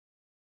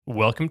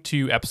Welcome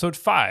to episode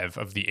 5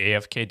 of the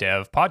AFK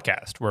Dev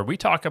podcast, where we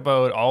talk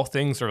about all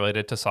things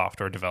related to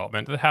software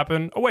development that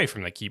happen away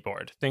from the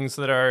keyboard, things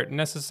that are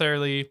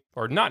necessarily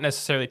or not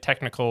necessarily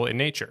technical in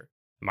nature.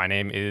 My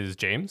name is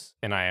James,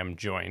 and I am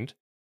joined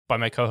by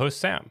my co-host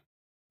Sam.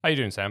 How you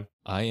doing, Sam?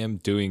 I am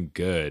doing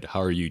good.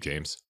 How are you,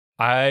 James?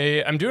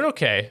 I am doing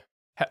okay.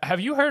 Have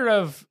you heard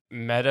of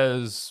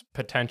Meta's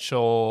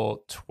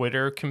potential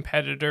Twitter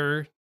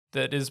competitor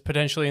that is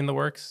potentially in the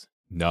works?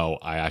 No,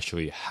 I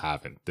actually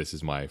haven't. This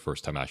is my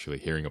first time actually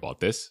hearing about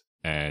this,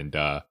 and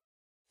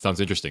sounds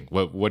interesting.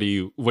 What do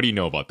you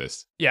know about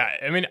this? Yeah,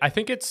 I mean, I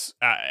think it's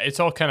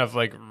all kind of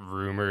like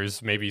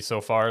rumors, maybe so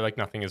far. Like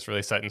nothing is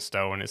really set in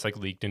stone. It's like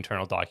leaked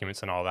internal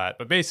documents and all that.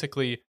 But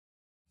basically,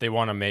 they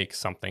want to make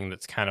something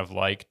that's kind of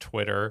like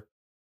Twitter,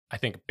 I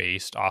think,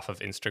 based off of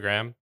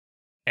Instagram,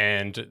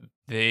 and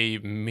they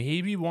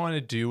maybe want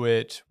to do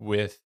it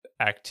with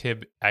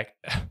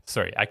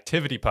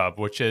ActivityPub,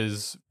 which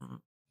is,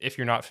 if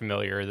you're not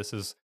familiar, this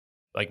is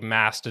like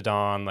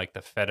Mastodon, like the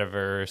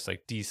Fediverse,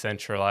 like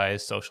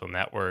decentralized social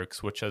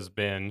networks, which has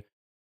been,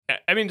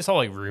 I mean, it's all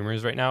like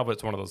rumors right now, but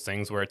it's one of those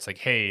things where it's like,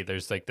 hey,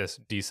 there's like this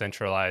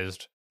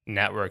decentralized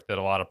network that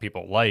a lot of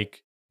people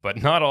like,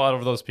 but not a lot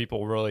of those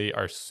people really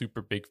are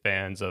super big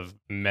fans of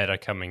Meta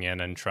coming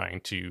in and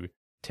trying to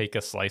take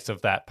a slice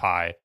of that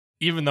pie,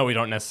 even though we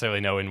don't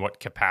necessarily know in what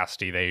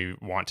capacity they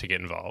want to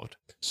get involved.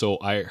 So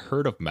I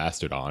heard of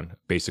Mastodon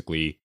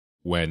basically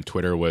when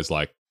Twitter was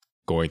like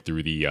going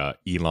through the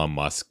Elon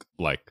Musk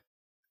like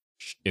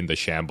in the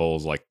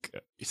shambles like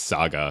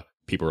saga.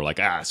 People were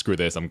like, screw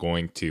this, I'm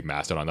going to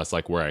Mastodon. That's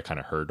like where I kind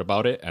of heard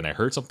about it, and I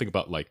heard something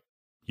about like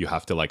you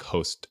have to like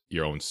host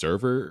your own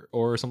server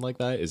or something like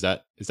that. Is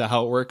that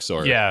how it works?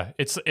 Or Yeah,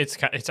 it's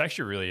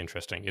actually really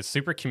interesting. It's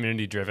super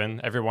community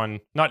driven.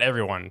 Not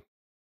everyone,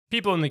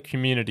 people in the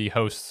community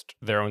host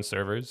their own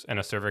servers, and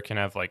a server can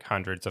have like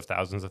hundreds of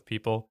thousands of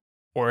people,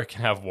 or it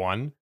can have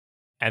one.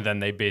 And then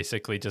they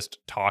basically just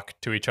talk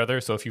to each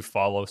other. So if you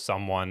follow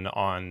someone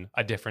on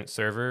a different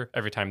server,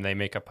 every time they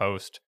make a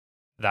post,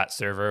 that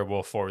server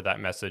will forward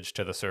that message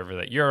to the server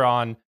that you're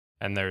on.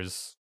 And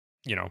there's,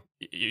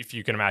 if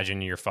you can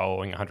imagine you're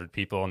following 100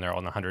 people and they're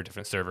on 100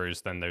 different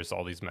servers, then there's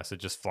all these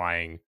messages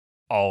flying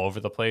all over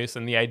the place.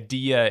 And the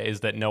idea is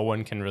that no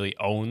one can really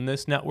own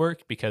this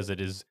network because it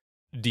is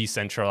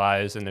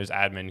decentralized and there's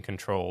admin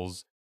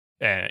controls.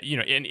 And,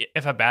 and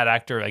if a bad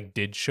actor like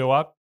did show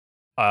up,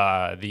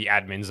 the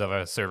admins of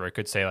a server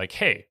could say like,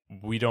 hey,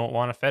 we don't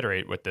want to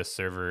federate with this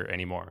server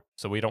anymore,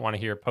 so we don't want to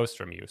hear posts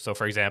from you. So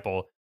for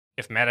example,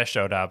 if Meta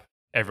showed up,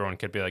 everyone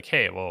could be like,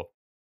 hey, well,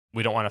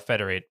 we don't want to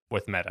federate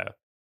with Meta.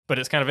 But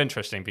it's kind of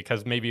interesting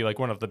because maybe like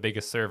one of the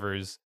biggest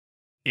servers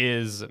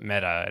is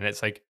Meta, and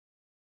it's like,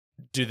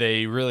 do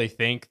they really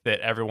think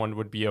that everyone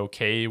would be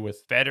okay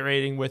with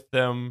federating with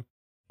them?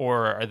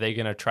 Or are they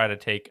going to try to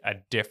take a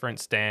different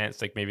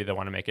stance? Like maybe they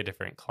want to make a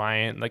different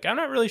client. Like I'm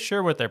not really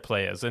sure what their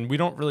play is. And we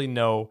don't really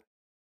know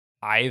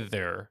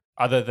either,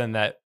 other than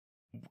that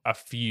a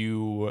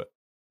few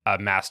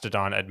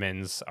Mastodon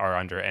admins are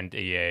under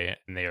NDA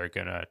and they are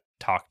going to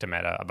talk to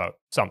Meta about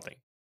something.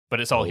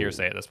 But it's all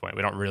hearsay at this point.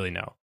 We don't really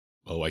know.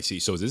 Oh, I see.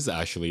 So this is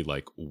actually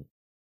like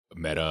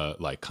Meta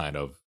like kind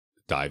of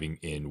diving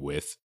in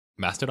with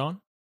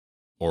Mastodon?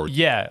 Or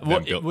yeah,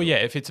 yeah.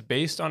 If it's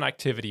based on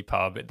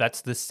ActivityPub,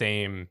 that's the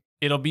same.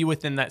 It'll be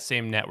within that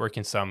same network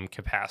in some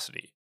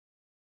capacity,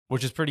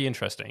 which is pretty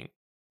interesting.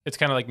 It's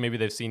kind of like maybe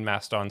they've seen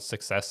Mastodon's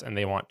success and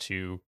they want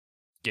to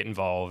get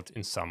involved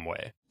in some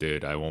way.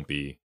 Dude, I won't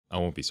be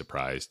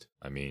surprised.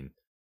 I mean,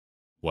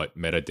 what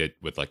Meta did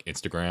with like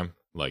Instagram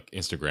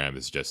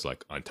is just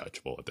like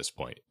untouchable at this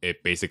point.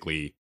 It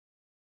basically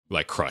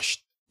like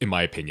crushed, in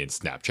my opinion,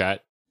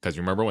 Snapchat. Because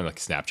remember when like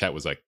Snapchat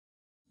was like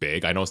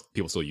big? I know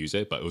people still use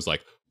it, but it was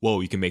like,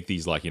 whoa, you can make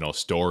these like,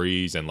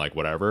 stories and like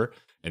whatever.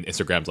 And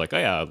Instagram's like, oh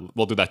yeah,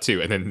 we'll do that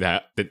too. And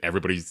then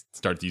everybody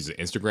started using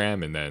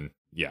Instagram, and then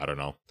I don't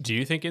know. Do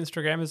you think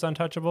Instagram is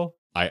untouchable?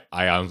 I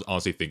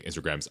honestly think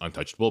Instagram's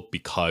untouchable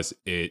because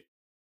it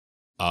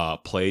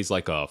plays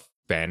like a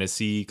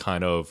fantasy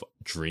kind of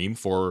dream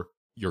for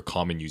your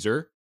common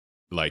user.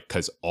 Like,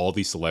 because all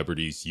these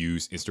celebrities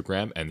use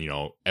Instagram, and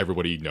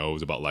everybody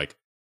knows about like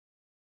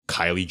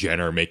Kylie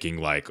Jenner making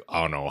like,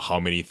 I don't know how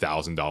many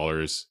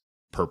 $1,000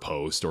 per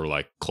post, or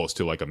like close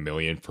to like $1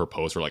 million per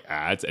post for like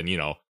ads. And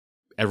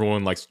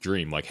everyone likes to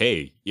dream like,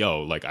 hey,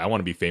 like I want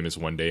to be famous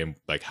one day and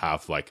like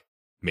have like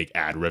make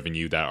ad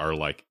revenue that are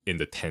like in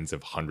the tens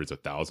of hundreds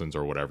of thousands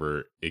or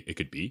whatever it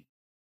could be.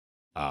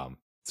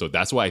 So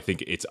that's why I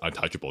think it's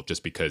untouchable,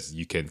 just because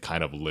you can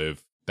kind of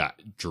live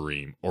that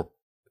dream, or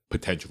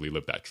potentially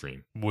live that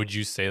dream. Would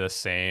you say the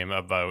same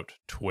about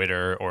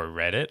Twitter or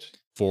Reddit?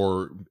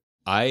 For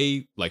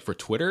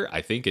Twitter,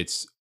 I think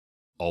it's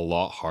a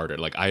lot harder.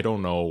 Like, I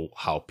don't know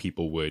how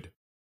people would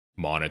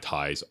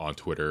monetize on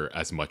Twitter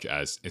as much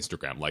as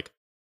Instagram. Like,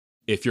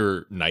 if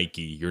you're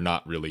Nike, you're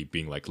not really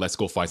being like, let's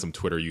go find some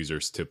Twitter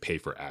users to pay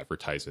for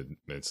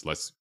advertisements.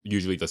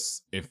 Usually the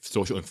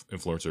social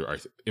influencers are,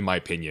 in my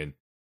opinion,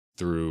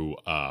 through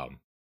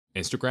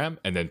Instagram,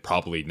 and then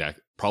probably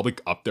probably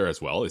up there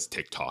as well is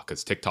TikTok,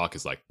 because TikTok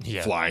is like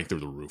Yeah. flying through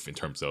the roof in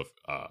terms of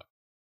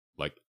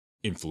like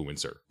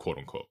influencer, quote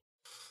unquote.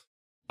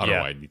 I don't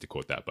know why I need to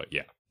quote that, but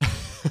yeah.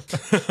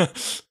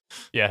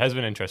 Yeah, it has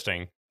been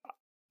interesting.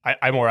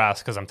 I more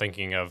ask because I'm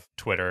thinking of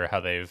Twitter, how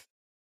they've,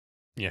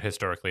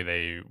 historically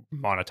they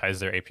monetized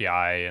their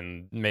API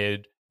and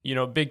made,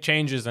 big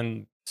changes,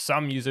 and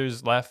some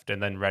users left,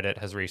 and then Reddit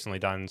has recently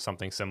done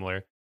something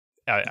similar.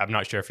 I'm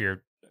not sure if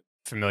you're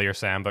familiar,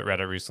 Sam, but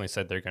Reddit recently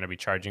said they're going to be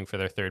charging for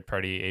their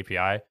third-party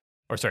API,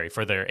 or sorry,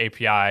 for their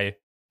API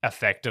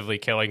effectively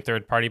killing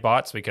third-party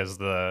bots, because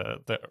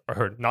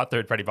or not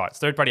third-party bots,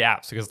 third-party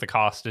apps, because the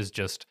cost is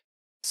just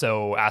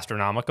so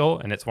astronomical.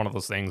 And it's one of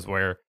those things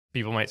where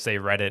people might say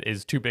Reddit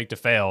is too big to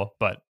fail,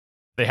 but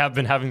they have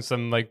been having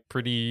some like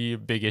pretty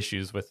big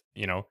issues with,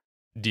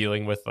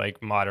 dealing with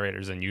like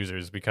moderators and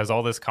users, because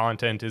all this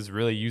content is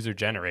really user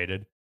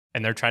generated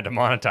and they're trying to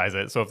monetize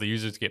it. So if the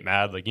users get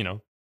mad, like,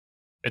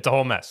 it's a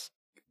whole mess.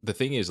 The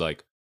thing is,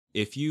 like,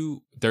 if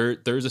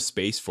there's a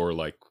space for,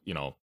 like,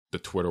 the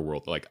Twitter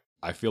world. Like,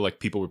 I feel like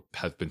people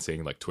have been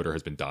saying like Twitter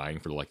has been dying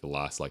for like the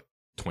last like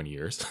 20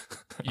 years.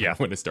 Yeah.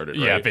 When it started,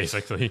 right? Yeah,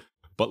 basically.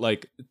 But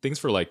like things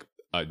for like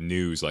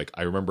news, like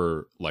I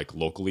remember like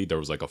locally there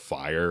was like a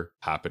fire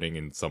happening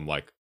in some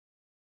like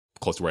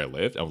close to where I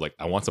lived. I was like,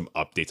 I want some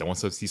updates. I want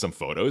to see some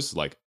photos.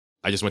 Like,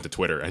 I just went to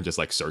Twitter and just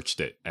like searched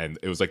it, and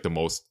it was like the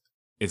most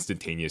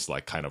instantaneous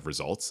like kind of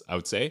results, I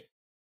would say.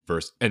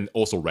 First, and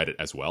also Reddit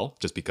as well,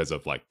 just because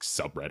of like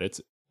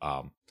subreddits.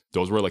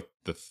 Those were like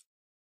the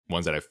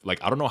ones that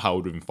I don't know how I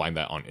would even find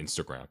that on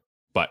Instagram.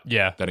 But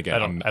yeah, then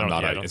again, I'm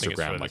not an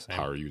Instagram really like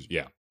power user.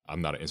 Yeah,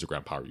 I'm not an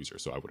Instagram power user,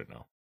 so I wouldn't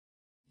know.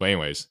 But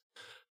anyways,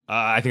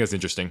 I think that's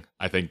interesting.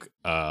 I think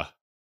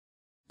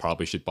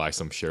probably should buy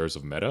some shares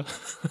of Meta.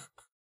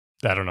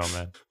 I don't know,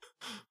 man.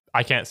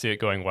 I can't see it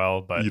going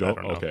well, but You don't?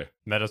 I don't know. Okay.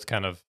 Meta's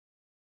kind of,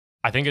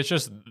 I think it's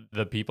just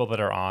the people that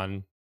are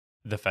on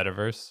the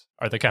Fediverse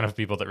are the kind of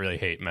people that really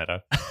hate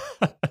Meta.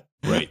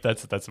 Right.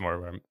 That's more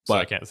where so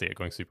I can't see it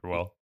going super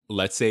well.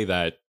 Let's say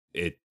that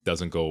it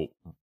doesn't go,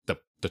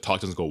 the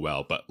talk doesn't go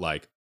well, but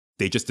like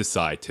they just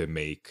decide to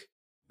make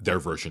their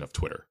version of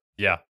Twitter.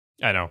 Yeah,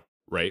 I know.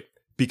 Right?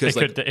 Because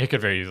it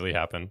could very easily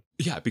happen.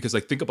 Yeah, because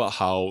like think about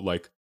how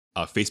like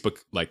Facebook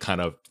like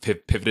kind of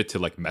pivoted to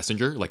like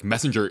Messenger. Like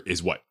Messenger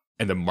is what,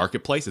 and the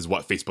marketplace is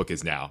what Facebook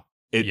is now.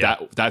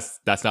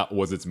 That's not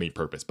was its main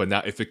purpose. But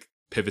now if it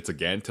pivots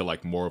again to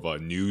like more of a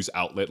news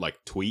outlet like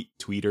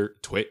Twitter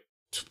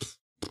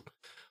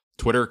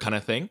kind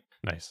of thing.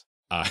 Nice.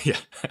 Yeah.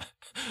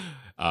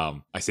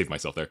 I saved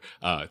myself there.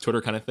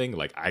 Twitter kind of thing.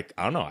 Like I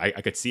don't know. I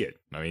could see it.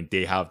 I mean,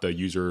 they have the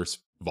users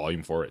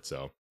volume for it.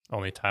 So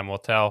only time will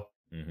tell.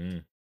 Mm-hmm.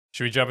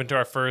 Should we jump into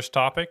our first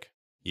topic?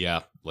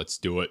 Yeah, let's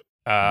do it.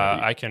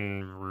 I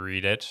can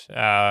read it.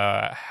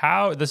 I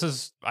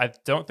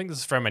don't think this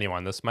is from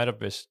anyone. This might have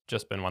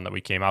just been one that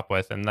we came up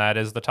with, and that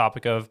is the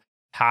topic of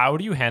how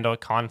do you handle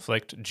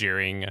conflict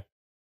during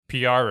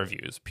PR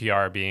reviews?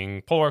 PR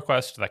being pull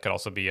request, that could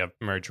also be a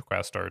merge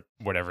request or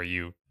whatever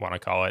you want to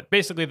call it.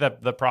 Basically,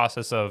 the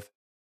process of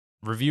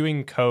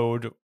reviewing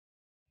code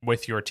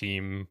with your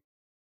team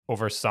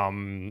over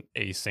some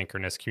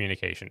asynchronous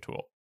communication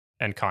tool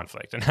and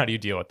conflict, and how do you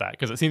deal with that?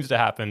 Because it seems to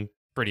happen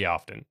pretty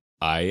often.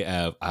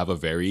 I have a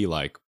very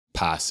like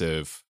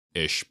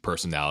passive-ish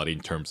personality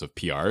in terms of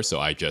PR, so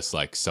I just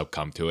like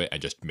succumb to it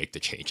and just make the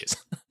changes.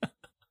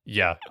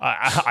 Yeah,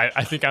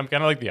 I think I'm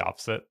kind of like the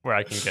opposite, where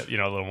I can get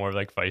a little more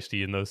like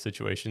feisty in those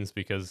situations,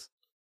 because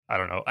I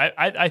don't know.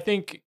 I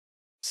think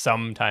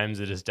sometimes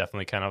it is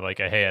definitely kind of like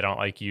a, hey, I don't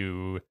like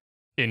you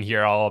in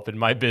here all up in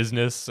my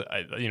business.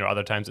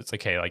 Other times it's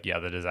like, hey, like, yeah,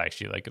 that is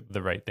actually like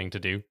the right thing to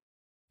do.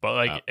 But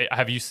like,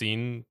 have you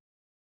seen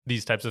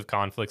these types of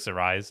conflicts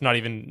arise? Not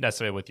even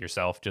necessarily with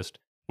yourself, just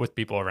with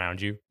people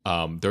around you.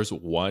 There's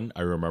one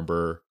I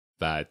remember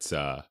that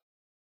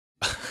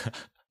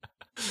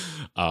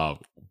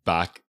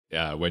back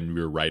when we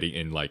were writing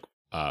in like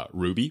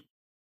Ruby,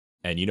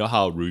 and you know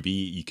how Ruby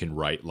you can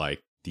write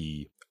like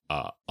the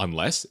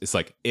unless, it's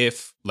like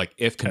if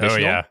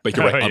conditional, but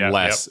you can write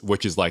unless,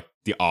 which is like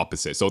the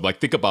opposite. So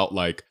like think about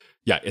like,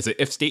 yeah, it's an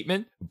if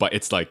statement, but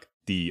it's like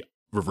the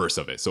reverse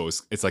of it. So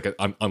it's like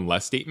an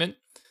unless statement.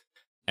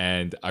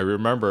 And I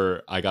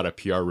remember I got a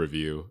PR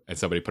review and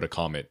somebody put a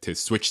comment to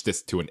switch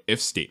this to an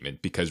if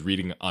statement, because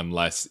reading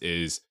unless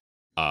is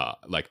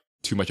like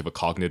too much of a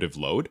cognitive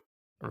load.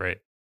 Right.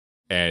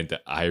 And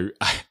I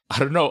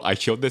don't know. I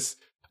showed this.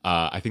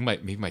 I think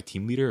maybe my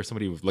team leader or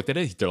somebody looked at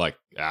it. They're like,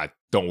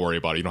 don't worry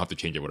about it. You don't have to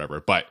change it,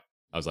 whatever. But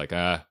I was like,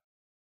 I'm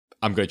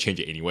going to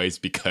change it anyways,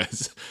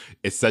 because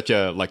it's such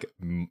a like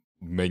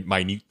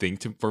minute thing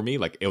for me.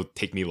 Like it'll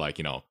take me like,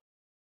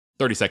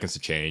 30 seconds to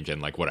change and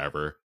like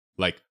whatever.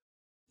 Like,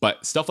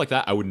 but stuff like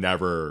that, I would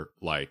never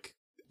like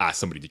ask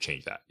somebody to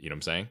change that. You know what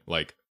I'm saying?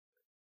 Like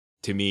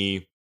to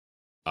me,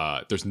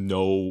 there's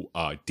no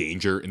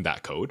danger in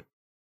that code.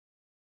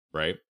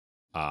 Right.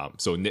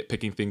 So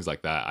nitpicking things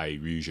like that, I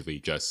usually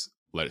just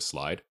let it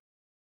slide.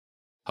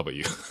 How about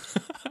you?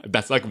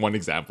 That's like one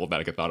example that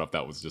I could thought of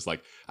that was just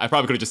like, I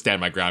probably could have just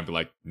stand my ground and be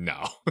like,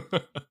 no.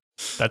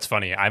 That's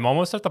funny. I'm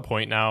almost at the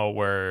point now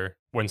where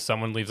when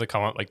someone leaves a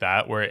comment like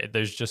that, where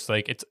there's just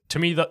like, it's to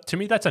me,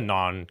 that's a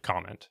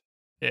non-comment.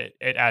 It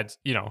adds,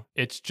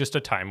 it's just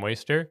a time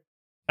waster.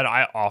 And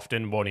I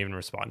often won't even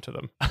respond to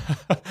them.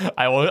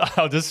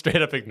 I'll just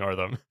straight up ignore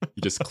them.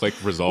 You just click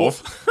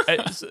resolve.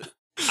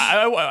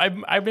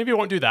 I maybe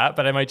won't do that,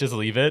 but I might just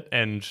leave it.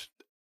 And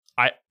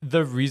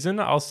the reason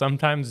I'll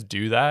sometimes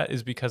do that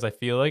is because I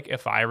feel like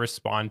if I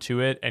respond to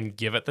it and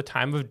give it the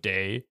time of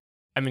day,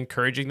 I'm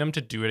encouraging them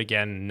to do it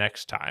again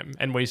next time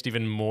and waste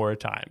even more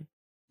time.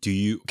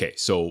 Okay,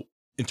 so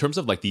in terms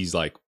of like these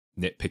like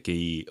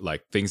nitpicky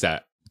like things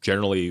that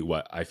generally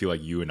what I feel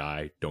like you and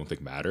I don't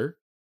think matter,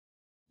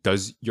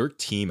 does your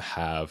team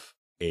have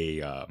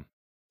a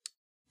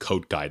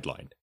code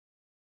guideline?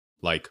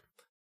 Like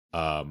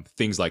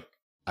things like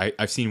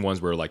I've seen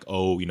ones where like,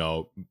 oh,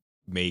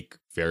 make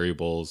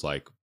variables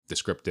like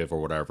descriptive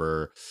or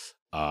whatever.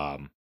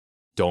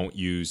 Don't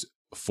use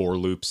for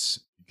loops,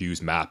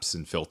 use maps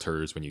and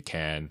filters when you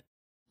can.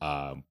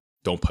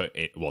 Don't put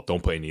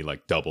any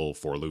like double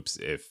for loops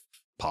if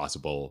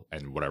possible,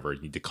 and whatever,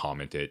 you need to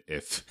comment it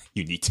if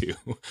you need to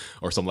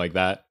or something like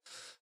that.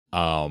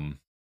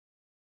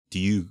 Do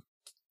you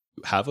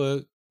have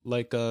a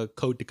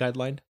code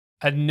guideline?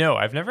 No,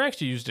 I've never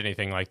actually used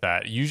anything like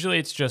that. Usually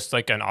it's just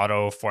like an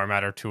auto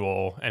formatter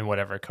tool, and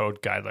whatever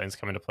code guidelines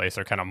come into place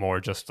are kind of more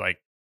just like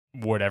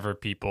whatever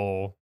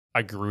people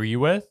agree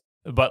with.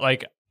 But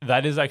like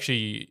that is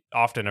actually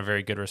often a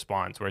very good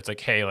response where it's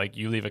like, hey, like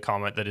you leave a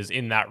comment that is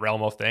in that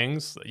realm of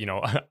things.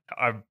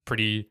 A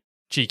pretty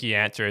cheeky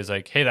answer is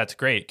like, hey, that's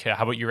great.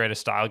 How about you write a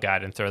style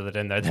guide and throw that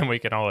in there? Then we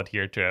can all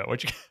adhere to it,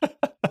 which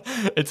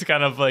it's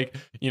kind of like,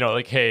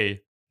 like,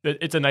 hey,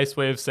 it's a nice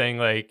way of saying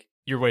like,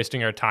 you're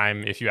wasting our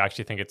time if you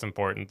actually think it's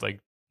important. Like,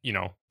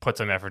 put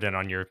some effort in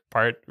on your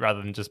part rather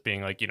than just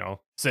being like,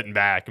 sitting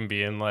back and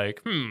being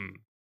like,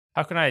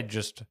 how can I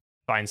just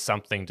find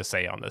something to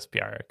say on this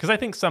PR? Because I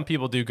think some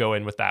people do go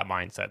in with that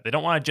mindset. They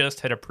don't want to just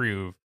hit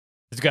approve.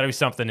 There's got to be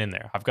something in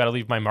there. I've got to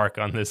leave my mark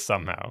on this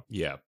somehow.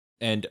 Yeah.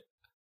 And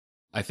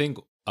I think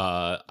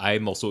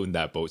I'm also in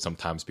that boat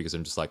sometimes because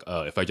I'm just like,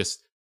 if I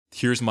just,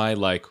 here's my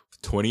like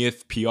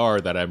 20th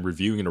PR that I'm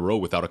reviewing in a row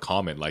without a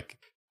comment, like,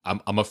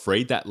 I'm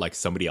afraid that like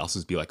somebody else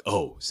would be like,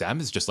 oh,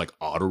 Sam is just like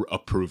auto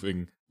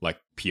approving like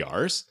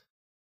PRs.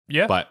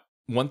 Yeah. But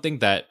one thing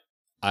that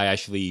I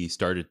actually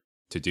started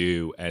to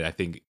do, and I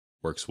think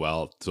works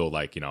well, so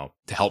like, to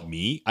help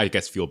me, I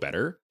guess, feel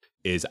better,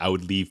 is I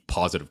would leave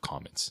positive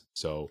comments.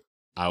 So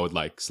I would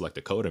like select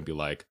a code and be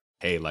like,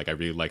 hey, like I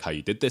really like how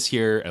you did this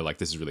here, and like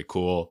this is really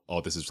cool. Oh,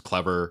 this is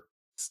clever.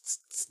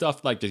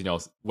 Stuff like,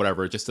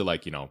 whatever, just to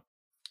like,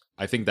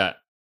 I think that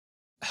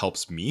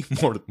helps me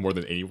more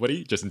than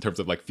anybody, just in terms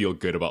of like feel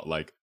good about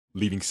like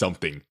leaving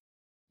something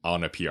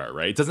on a PR,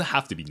 right? It doesn't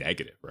have to be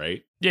negative,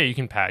 right? Yeah, you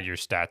can pad your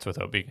stats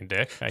without being a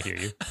dick. I hear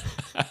you.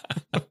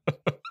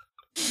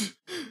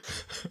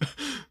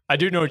 I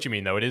do know what you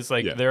mean, though. It is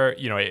like there are,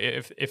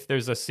 if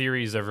there's a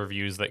series of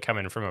reviews that come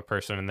in from a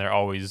person and they're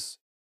always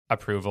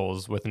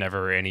approvals with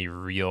never any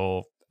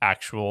real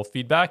actual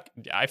feedback,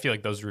 I feel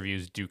like those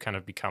reviews do kind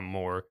of become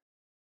more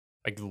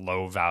like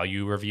low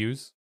value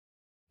reviews.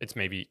 It's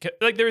maybe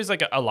like there is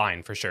like a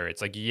line for sure.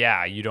 It's like,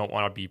 yeah, you don't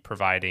want to be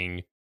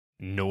providing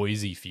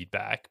noisy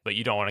feedback, but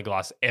you don't want to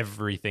gloss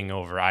everything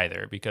over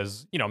either,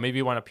 because,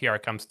 maybe when a PR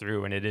comes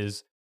through and it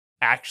is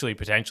actually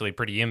potentially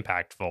pretty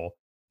impactful,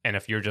 and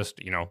if you're just,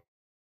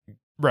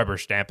 rubber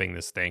stamping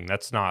this thing,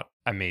 that's not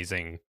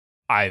amazing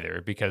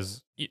either,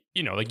 because,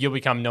 like you'll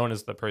become known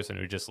as the person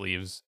who just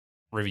leaves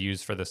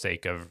reviews for the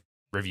sake of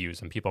reviews,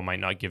 and people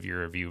might not give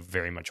your review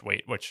very much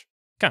weight, which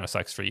kind of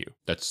sucks for you.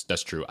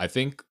 That's true. I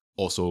think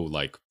also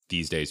like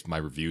these days my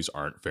reviews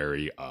aren't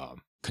very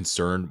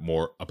concerned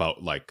more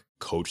about like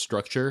code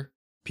structure,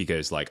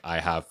 because like I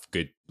have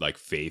good like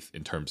faith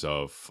in terms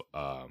of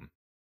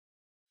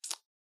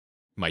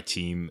my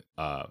team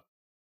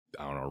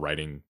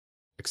writing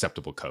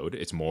acceptable code.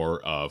 It's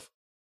more of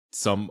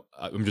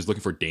I'm just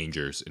looking for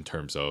dangers in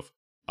terms of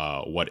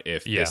what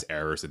if this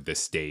errors in this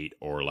state,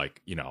 or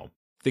like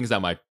things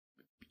that might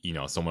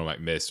someone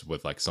might miss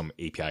with like some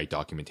API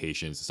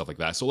documentations and stuff like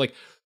that. So like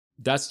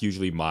that's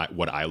usually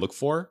what I look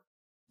for.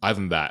 Other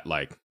than that,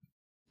 like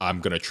I'm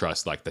gonna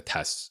trust like the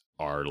tests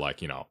are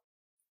like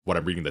what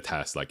I'm reading the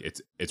test, like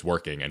it's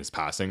working and it's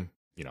passing.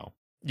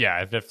 Yeah,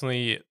 I've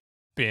definitely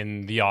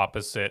been the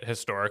opposite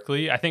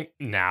historically. I think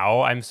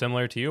now I'm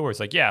similar to you, where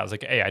it's like, yeah, I was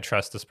like, hey, I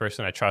trust this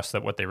person. I trust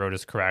that what they wrote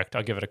is correct.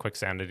 I'll give it a quick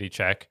sanity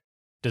check.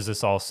 Does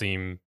this all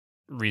seem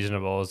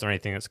reasonable? Is there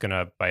anything that's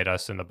gonna bite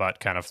us in the butt,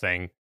 kind of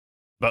thing?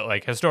 But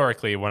like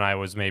historically, when I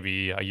was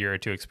maybe a year or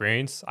two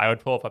experience, I would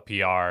pull up a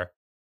PR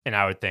and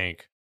I would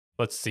think,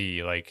 let's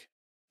see, like,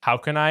 how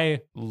can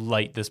I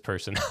light this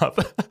person up?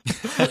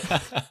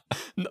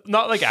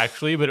 Not like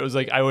actually, but it was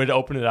like I would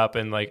open it up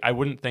and like I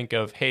wouldn't think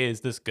of, hey,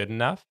 is this good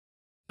enough?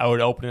 I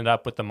would open it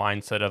up with the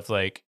mindset of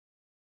like,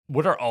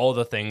 what are all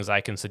the things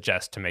I can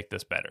suggest to make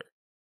this better?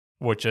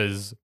 Which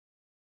is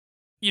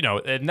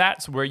and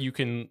that's where you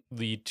can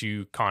lead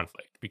to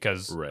conflict,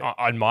 because Right.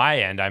 on my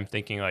end, I'm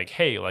thinking like,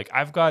 hey, like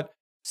I've got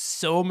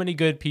so many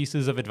good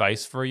pieces of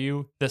advice for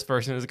you. This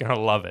person is going to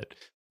love it.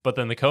 But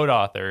then the code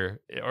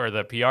author or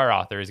the PR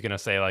author is going to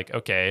say like,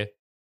 okay,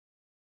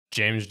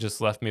 James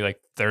just left me like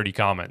 30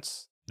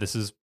 comments. This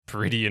is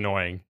pretty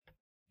annoying.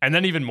 And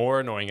then even more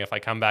annoying if I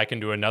come back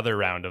and do another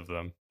round of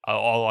them,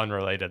 all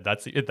unrelated.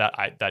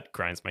 That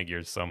grinds my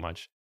gears so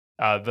much.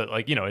 But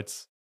like,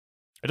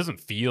 it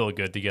doesn't feel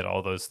good to get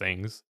all those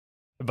things.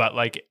 But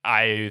like,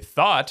 I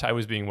thought I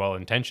was being well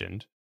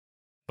intentioned,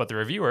 but the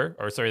reviewer,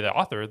 or sorry, the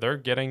author, they're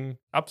getting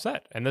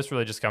upset. And this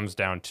really just comes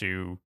down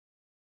to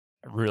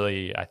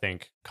really, I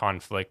think,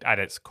 conflict at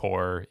its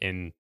core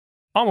in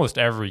almost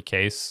every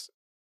case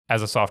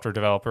as a software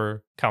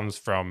developer comes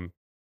from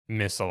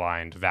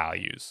misaligned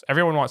values.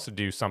 Everyone wants to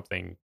do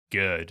something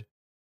good,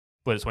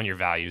 but it's when your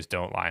values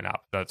don't line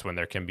up. That's when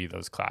there can be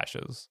those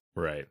clashes.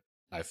 Right.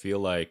 I feel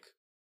like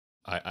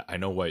I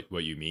know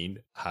what you mean,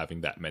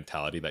 having that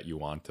mentality that you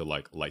want to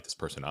like light this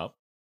person up.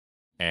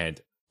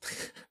 And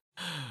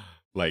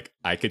like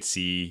I could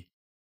see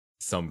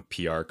some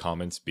PR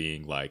comments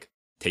being like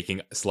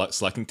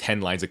selecting 10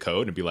 lines of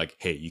code and be like,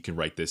 hey, you can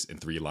write this in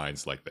 3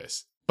 lines like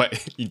this. But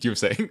you know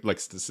what I'm saying?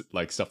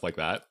 Like stuff like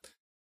that.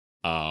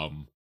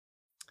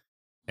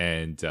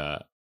 And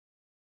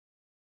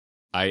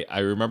I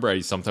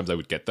remember sometimes I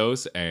would get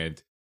those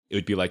and it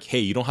would be like, hey,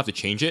 you don't have to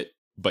change it,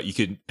 but you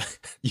can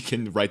you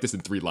can write this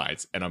in 3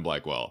 lines. And I'm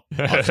like, well,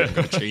 obviously I'm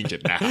gonna change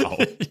it now.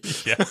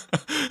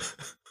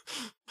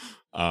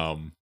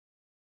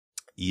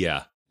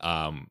 Yeah.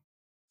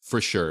 For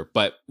sure.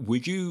 But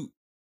would you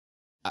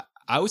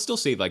I would still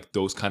say like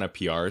those kind of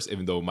PRs,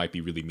 even though it might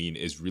be really mean,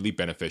 is really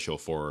beneficial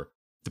for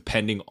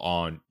depending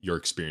on your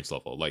experience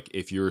level. Like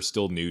if you're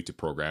still new to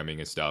programming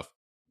and stuff,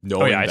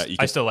 knowing that you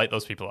can... I still light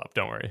those people up.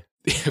 Don't worry.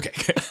 Okay.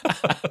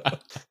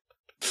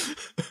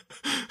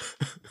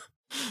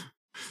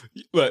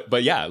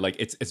 but yeah, like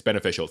it's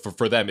beneficial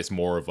for them. It's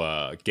more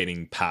of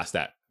getting past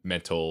that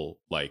mental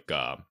like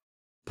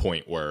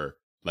point where,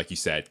 like you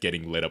said,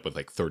 getting lit up with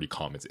like 30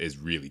 comments is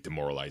really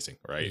demoralizing,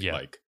 right? Yeah.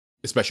 Like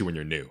especially when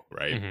you're new,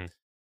 right? Mm-hmm.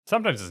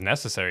 Sometimes it's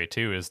necessary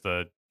too, is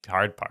the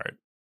hard part.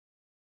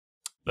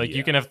 Like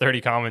you can have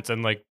 30 comments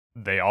and like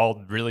they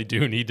all really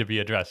do need to be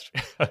addressed,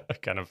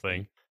 kind of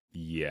thing.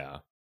 Yeah.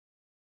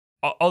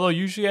 Although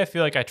usually I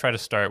feel like I try to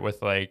start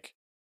with like,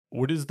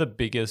 what is the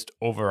biggest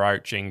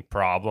overarching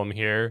problem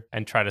here,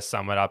 and try to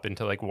sum it up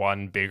into like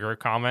one bigger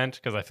comment,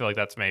 because I feel like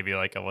that's maybe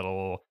like a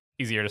little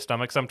easier to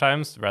stomach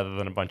sometimes, rather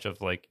than a bunch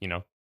of like,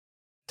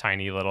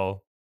 tiny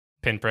little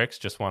pinpricks,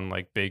 just one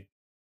like big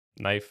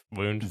knife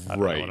wound.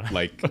 Right.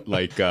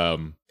 like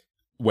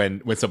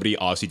when somebody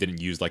obviously didn't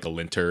use like a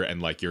linter,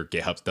 and like your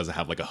GitHub doesn't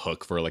have like a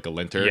hook for like a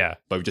linter. Yeah.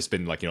 But we've just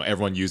been like,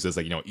 everyone uses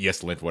like,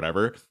 ESLint,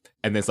 whatever.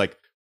 And then it's like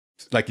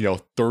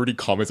 30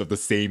 comments of the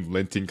same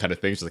linting kind of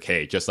thing. Just like,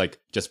 hey, just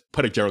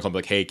put a general comment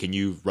like, hey, can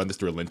you run this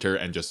through a linter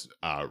and just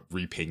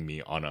reping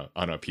me on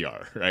a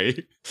PR, right?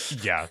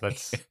 Yeah,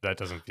 that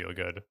doesn't feel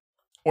good.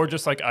 Or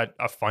just like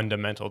a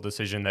fundamental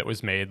decision that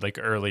was made like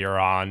earlier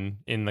on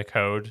in the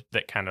code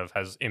that kind of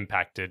has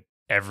impacted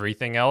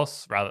everything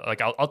else. Rather,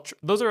 like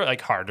those are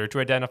like harder to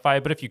identify,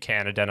 but if you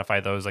can identify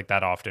those, like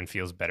that often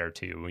feels better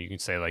too. When you can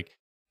say like,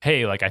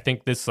 hey, like I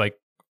think this like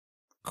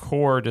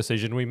core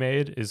decision we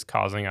made is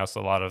causing us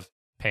a lot of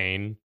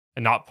pain,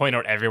 and not point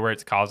out everywhere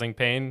it's causing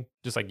pain.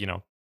 Just like,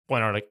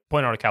 point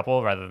out a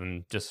couple, rather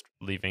than just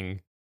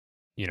leaving,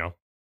 you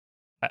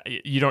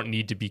don't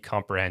need to be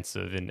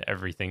comprehensive in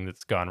everything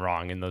that's gone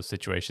wrong in those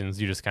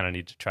situations. You just kind of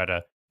need to try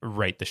to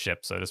right the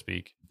ship, so to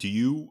speak. Do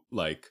you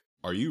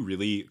are you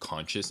really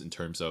conscious in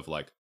terms of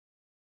like,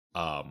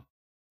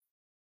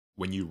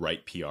 when you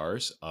write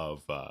PRs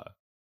of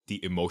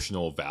the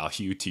emotional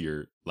value to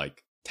your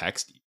like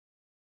text?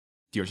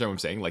 Do you understand what I'm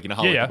saying? Like,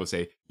 how people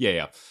say,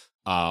 yeah.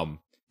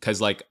 Because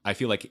like I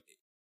feel like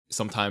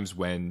sometimes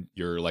when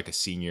you're like a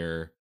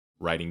senior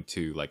writing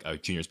to like a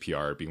junior's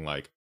PR, being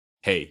like,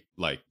 hey,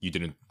 like you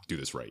didn't do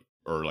this right,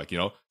 or like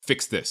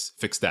fix this,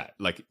 fix that.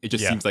 Like it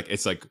just seems like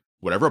it's like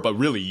whatever, but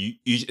really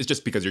it's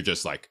just because you're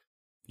just like,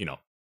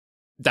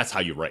 that's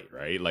how you write,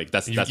 right? Like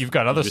that's you've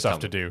got other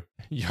stuff to do.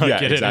 You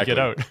get in and get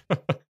out.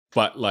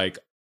 But like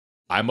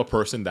I'm a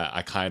person that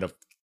I kind of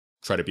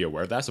try to be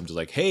aware of that. So I'm just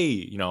like,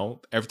 hey,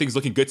 everything's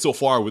looking good so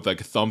far with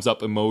like a thumbs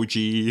up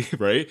emoji,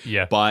 right?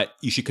 Yeah. But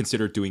you should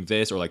consider doing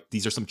this, or like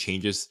these are some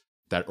changes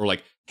that, or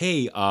like,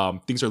 hey,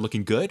 things are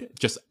looking good.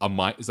 Just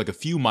it's like a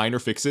few minor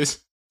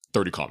fixes.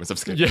 30 comments. I'm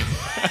just kidding. Yeah.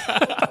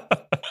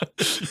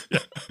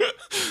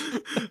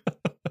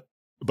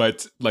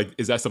 But like,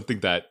 is that something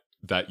that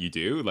you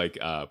do? Like,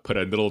 put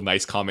a little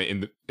nice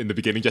comment in the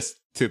beginning, just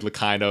to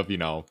kind of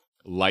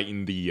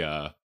lighten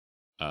the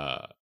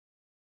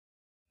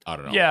I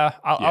don't know. Yeah,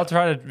 I'll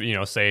try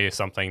to say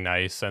something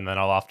nice, and then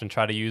I'll often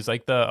try to use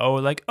like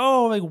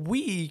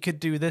we could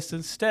do this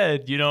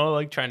instead.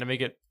 Like trying to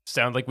make it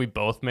sound like we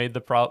both made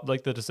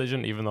the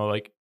decision, even though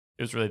like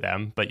it was really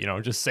them. But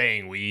just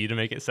saying we to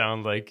make it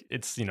sound like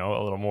it's a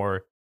little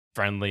more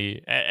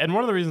friendly. And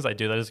one of the reasons I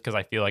do that is because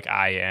I feel like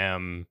I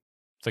am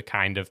the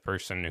kind of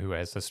person who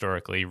has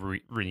historically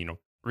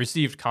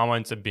received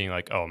comments of being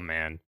like, oh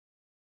man,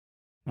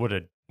 what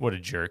a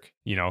jerk,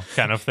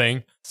 kind of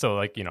thing. So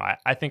like,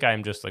 I think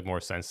I'm just like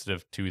more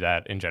sensitive to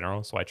that in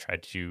general. So I try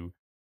to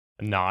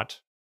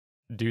not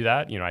do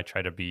that. I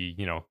try to be,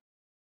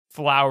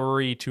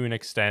 flowery to an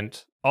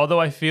extent. Although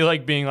I feel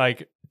like being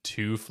like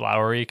too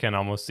flowery can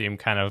almost seem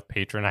kind of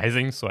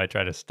patronizing. So I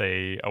try to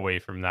stay away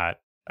from that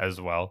as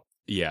well.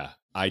 Yeah,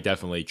 I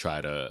definitely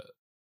try to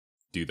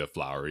do the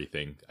flowery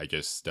thing. I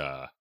just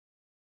I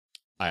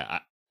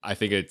I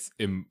think it's,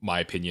 in my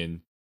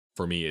opinion,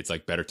 for me, it's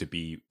like better to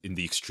be in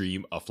the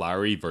extreme of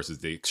flowery versus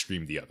the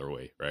extreme the other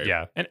way, right?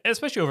 Yeah. And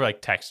especially over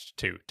like text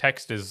too.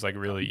 Text is like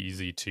really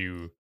easy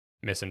to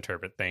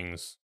misinterpret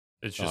things.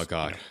 It's Oh just,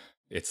 god.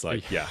 It's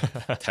like, yeah,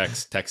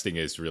 texting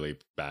is really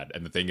bad.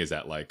 And the thing is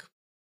that like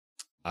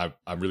I'm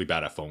really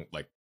bad at phone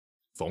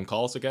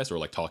calls, I guess, or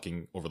like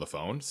talking over the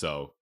phone.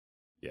 So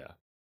yeah,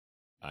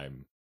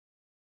 I'm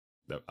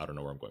I don't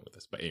know where I'm going with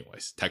this, but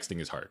anyways,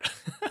 texting is hard.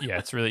 yeah,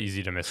 it's really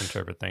easy to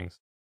misinterpret things.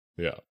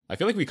 Yeah. I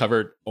feel like we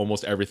covered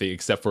almost everything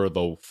except for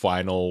the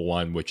final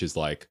one, which is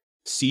like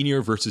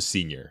senior versus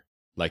senior,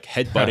 like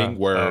headbutting,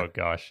 where Oh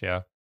gosh,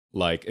 yeah.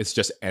 like it's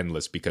just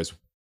endless because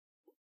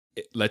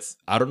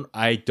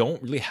I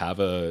don't really have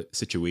a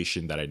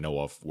situation that I know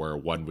of where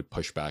one would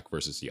push back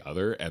versus the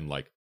other, and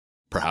like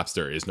perhaps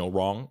there is no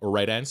wrong or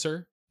right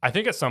answer. I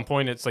think at some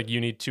point it's like you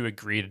need to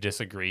agree to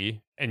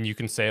disagree, and you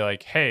can say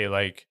like, "Hey,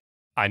 like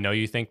I know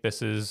you think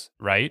this is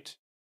right.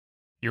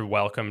 You're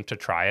welcome to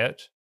try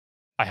it.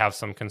 I have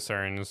some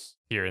concerns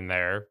here and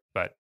there,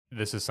 but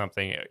this is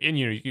something." And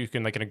you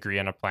can like agree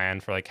on a plan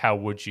for like how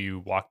would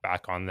you walk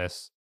back on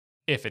this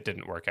if it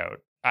didn't work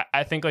out.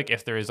 I think like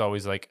if there is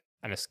always like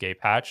an escape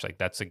hatch, like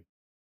that's a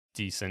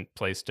decent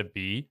place to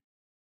be.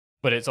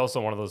 But it's also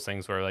one of those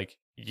things where like,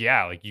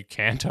 yeah, like you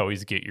can't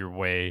always get your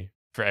way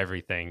for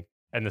everything.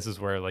 And this is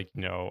where like,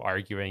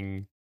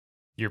 arguing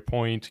your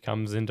point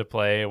comes into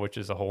play, which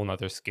is a whole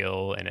nother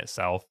skill in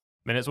itself.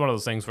 And it's one of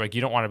those things where like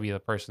you don't want to be the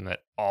person that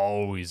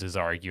always is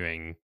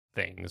arguing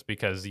things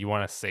because you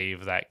want to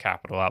save that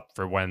capital up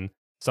for when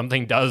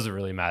something does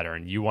really matter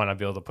and you want to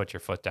be able to put your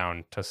foot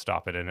down to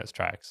stop it in its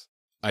tracks.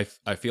 I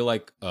feel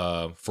like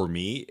for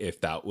me,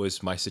 if that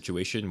was my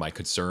situation, my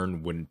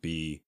concern wouldn't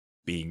be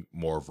being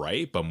more of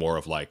right, but more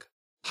of like,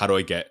 how do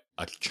I get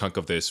a chunk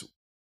of this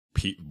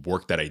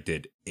work that I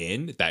did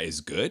in that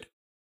is good?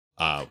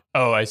 Oh,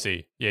 I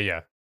see. Yeah,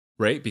 yeah.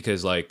 Right?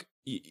 Because like,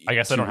 I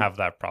guess I don't have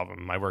that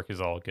problem. My work is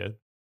all good.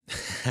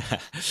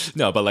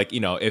 no, but like,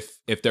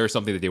 if there's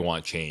something that they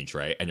want to change,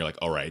 right? And you're like,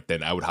 all right,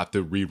 then I would have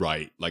to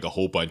rewrite like a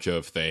whole bunch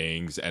of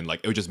things, and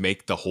like it would just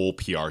make the whole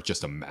PR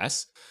just a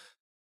mess.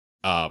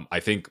 I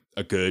think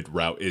a good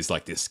route is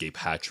like the escape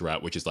hatch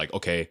route, which is like,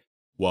 okay,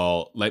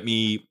 well, let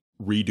me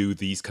redo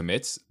these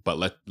commits, but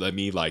let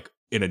me like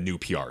in a new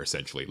PR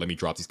essentially. Let me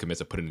drop these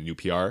commits and put in a new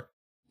PR,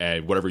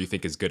 and whatever you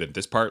think is good in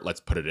this part, let's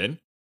put it in,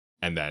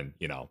 and then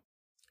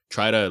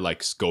try to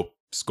like scope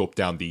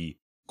down the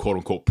quote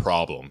unquote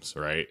problems,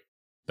 right?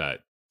 That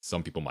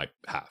some people might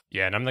have.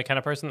 Yeah, and I'm the kind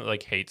of person that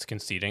like hates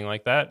conceding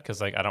like that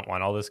because like I don't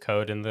want all this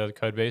code in the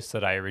code base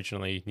that I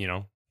originally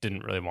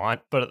didn't really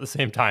want. But at the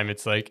same time,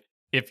 it's like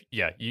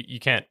you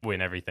can't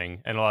win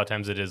everything, and a lot of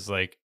times it is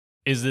like,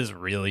 is this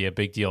really a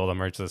big deal to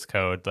merge this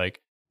code?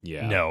 Like,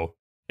 Yeah. no,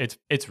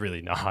 it's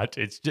really not.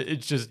 It's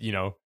just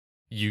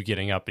you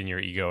getting up in your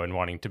ego and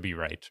wanting to be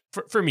right.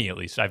 For me at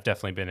least, I've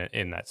definitely been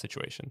in that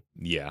situation.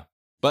 Yeah,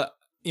 but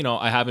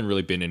I haven't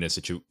really been in a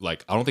situation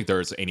like, I don't think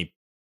there's any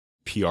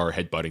PR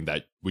headbutting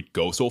that would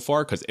go so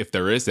far, because if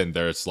there is, then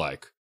there's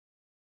like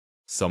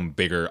some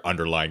bigger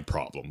underlying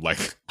problem.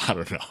 Like, I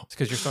don't know. It's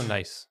because you're so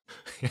nice.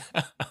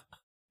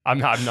 I'm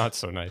not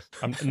so nice.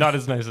 I'm not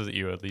as nice as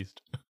you, at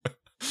least.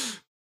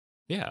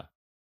 Yeah.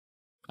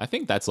 I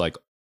think that's like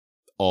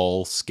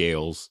all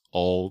scales,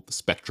 all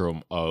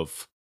spectrum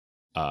of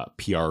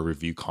PR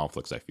review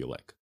conflicts, I feel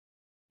like.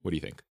 What do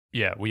you think?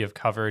 Yeah, we have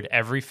covered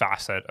every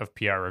facet of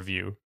PR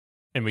review,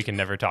 and we can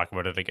never talk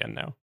about it again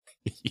now.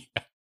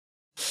 Yeah.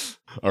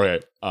 All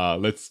right.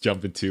 Let's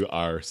jump into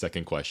our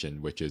second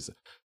question, which is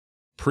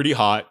pretty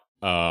hot.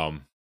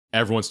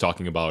 Everyone's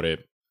talking about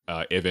it.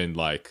 Even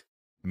like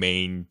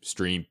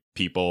mainstream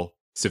people,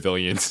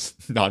 civilians,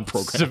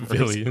 non-programmers.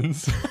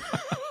 Civilians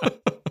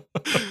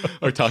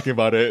are talking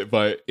about it,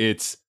 but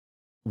it's,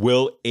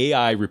 will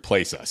AI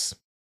replace us?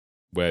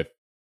 With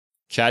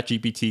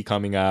ChatGPT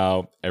coming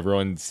out,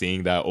 everyone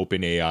seeing that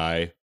open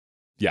AI.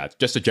 Yeah,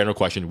 just a general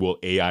question, will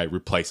AI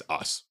replace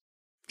us?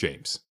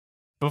 James.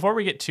 Before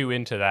we get too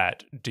into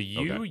that, do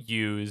you Okay.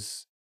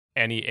 use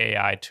any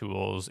AI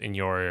tools in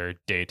your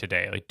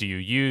day-to-day? Like, do you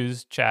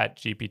use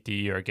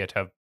ChatGPT or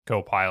GitHub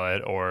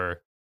Copilot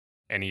or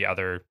any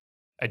other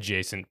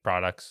adjacent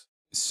products?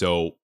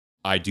 So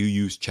I do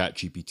use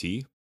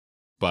ChatGPT,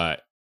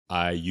 but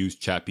I use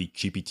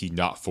ChatGPT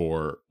not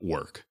for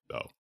work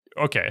though.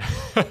 Okay.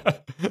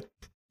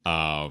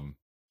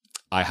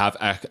 I have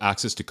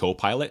access to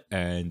Copilot,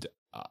 and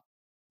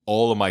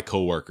all of my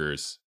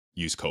coworkers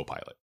use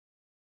Copilot.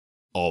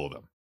 All of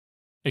them.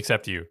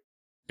 Except you.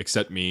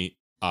 Except me.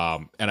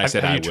 And I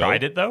said Have I you will.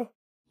 tried it though?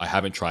 I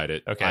haven't tried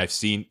it. Okay. I've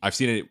seen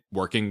it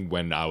working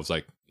when I was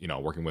like,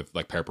 working with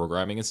like pair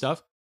programming and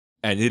stuff.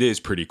 And it is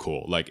pretty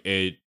cool. Like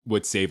it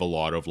would save a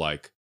lot of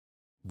like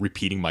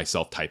repeating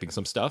myself typing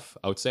some stuff,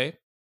 I would say.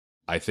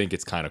 I think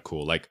it's kind of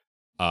cool. Like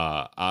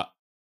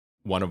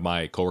one of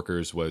my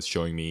coworkers was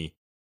showing me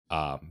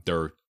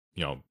they're,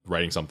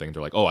 writing something.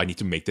 They're like, "Oh, I need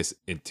to make this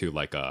into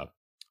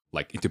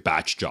into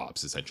batch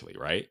jobs essentially,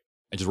 right?"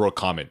 And just wrote a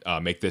comment,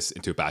 make this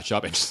into a batch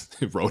job, and just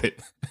wrote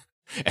it.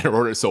 And I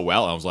wrote it so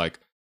well. And I was like,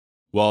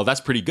 well,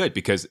 that's pretty good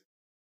because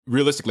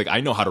realistically, like,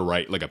 I know how to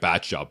write like a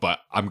batch job, but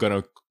I'm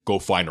going to go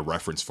find a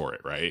reference for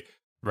it, right?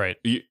 Right.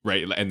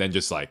 Right. And then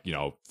just like,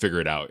 figure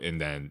it out and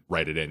then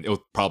write it in.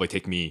 It'll probably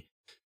take me,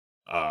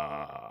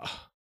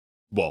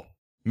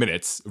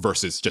 minutes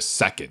versus just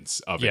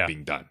seconds of it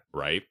being done,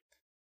 right?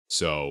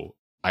 So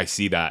I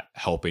see that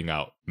helping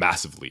out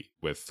massively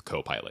with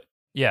Copilot.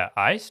 Yeah,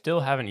 I still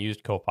haven't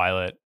used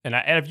Copilot, and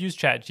I've used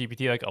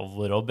ChatGPT like a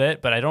little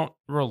bit, but I don't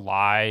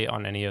rely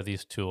on any of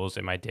these tools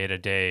in my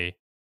day-to-day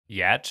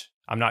yet.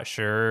 I'm not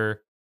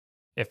sure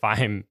if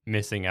I'm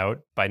missing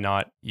out by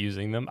not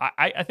using them.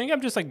 I think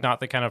I'm just like not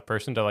the kind of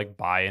person to like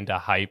buy into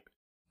hype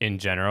in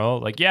general.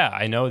 Like, yeah,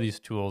 I know these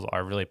tools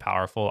are really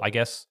powerful. I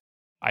guess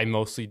I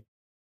mostly,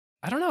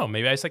 I don't know,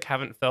 maybe I just like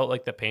haven't felt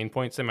like the pain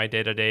points in my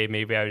day-to-day.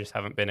 Maybe I just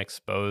haven't been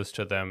exposed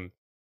to them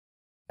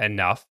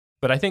enough.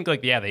 But I think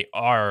like, yeah, they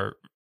are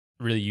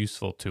really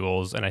useful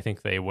tools, and I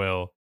think they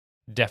will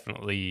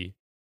definitely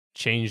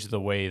change the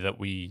way that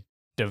we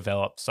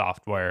develop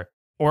software,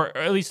 or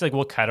at least like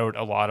we'll cut out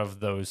a lot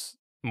of those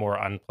more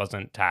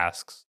unpleasant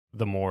tasks,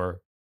 the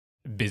more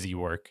busy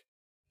work.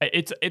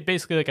 It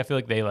basically like I feel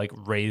like they like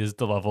raise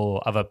the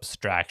level of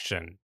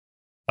abstraction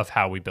of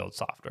how we build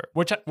software,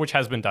 which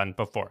has been done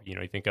before.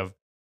 You think of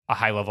a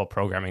high level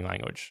programming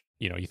language.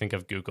 You think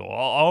of Google.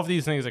 All of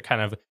these things are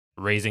kind of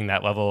raising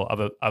that level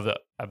of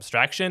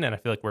abstraction, and I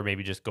feel like we're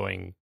maybe just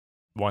going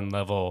one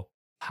level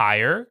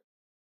higher.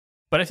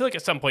 But I feel like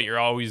at some point you're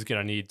always going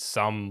to need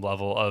some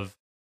level of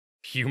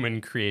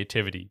human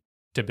creativity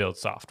to build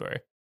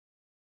software.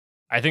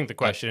 I think the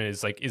question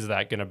is like, is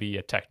that going to be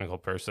a technical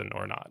person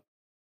or not?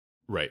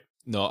 Right.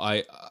 No,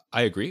 I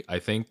agree. I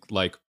think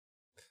like,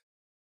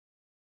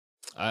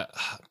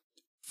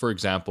 for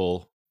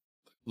example,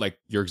 like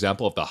your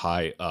example of the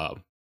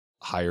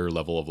higher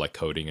level of like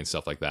coding and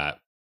stuff like that,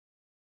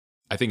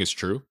 I think it's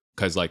true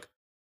because like,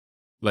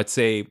 let's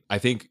say I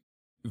think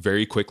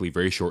very quickly,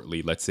 very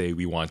shortly, let's say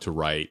we want to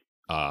write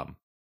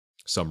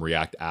some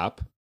React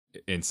app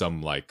in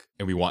some like,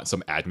 and we want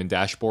some admin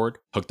dashboard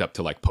hooked up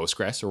to like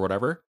Postgres or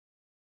whatever.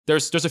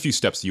 There's a few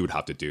steps you would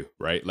have to do,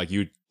 right? Like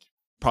you'd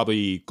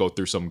probably go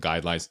through some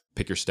guidelines,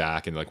 pick your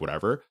stack and like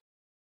whatever.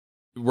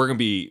 We're going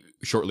to be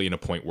shortly in a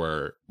point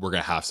where we're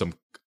going to have some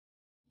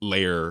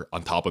layer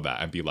on top of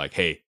that and be like,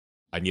 hey,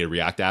 I need a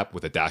React app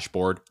with a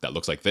dashboard that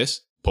looks like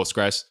this,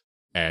 Postgres,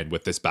 and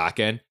with this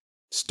backend,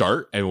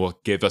 start, and will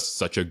give us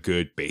such a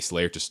good base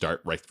layer to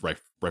start right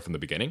from the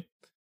beginning.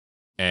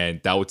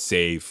 And that would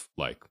save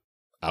like,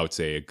 I would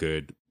say a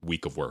good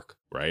week of work,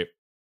 right?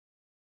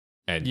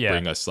 And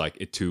bring us like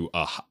it to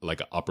a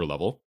like an upper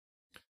level.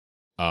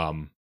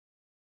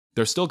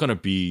 There's still going to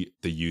be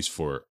the use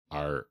for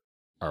our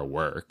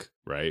work,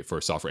 right? For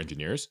software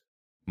engineers.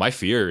 My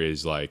fear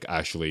is like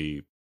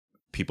actually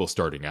people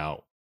starting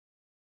out,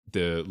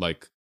 the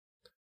like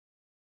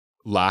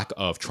lack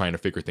of trying to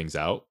figure things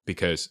out,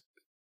 because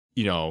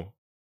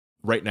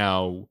right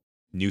now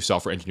new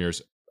software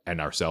engineers and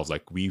ourselves,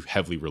 like we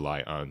heavily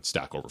rely on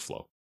Stack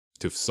Overflow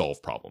to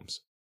solve problems.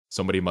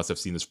 Somebody must have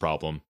seen this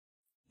problem,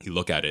 you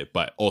look at it,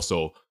 but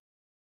also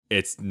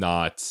it's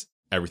not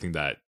everything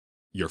that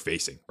you're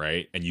facing,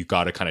 right? And you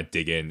got to kind of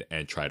dig in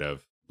and try to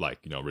like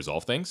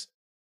resolve things.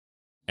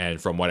 And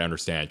from what I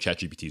understand,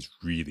 ChatGPT is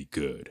really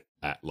good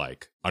at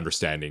like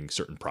understanding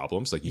certain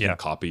problems. Like you can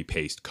copy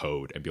paste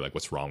code and be like,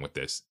 what's wrong with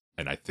this?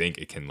 And I think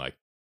it can like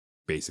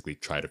basically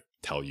try to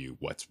tell you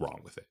what's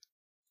wrong with it,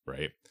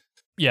 right?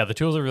 Yeah, the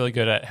tools are really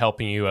good at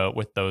helping you out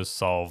with those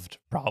solved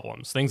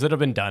problems, things that have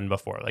been done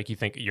before. Like you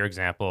think your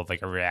example of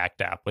like a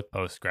React app with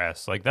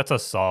Postgres, like that's a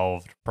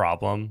solved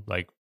problem,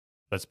 like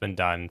that's been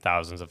done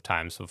thousands of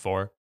times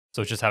before.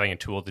 So just having a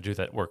tool to do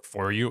that work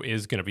for you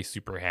is going to be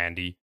super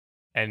handy.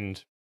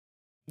 And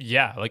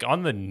yeah, like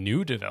on the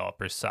new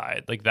developer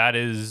side, like that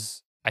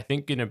is, I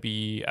think, going to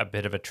be a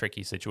bit of a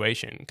tricky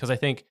situation, because I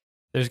think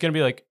there's going to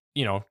be like,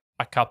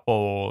 a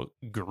couple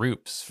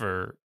groups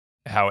for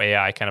how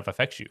AI kind of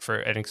affects you. For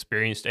an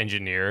experienced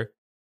engineer,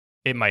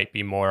 it might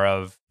be more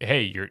of,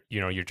 hey,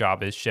 your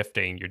job is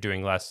shifting, you're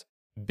doing less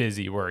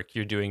busy work,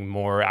 you're doing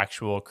more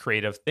actual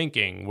creative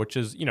thinking, which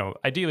is,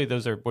 ideally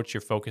those are what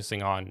you're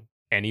focusing on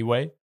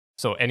anyway.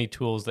 So any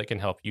tools that can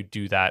help you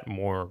do that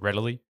more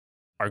readily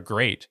are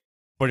great.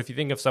 But if you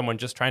think of someone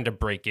just trying to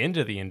break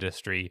into the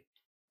industry,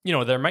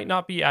 there might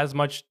not be as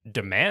much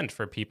demand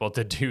for people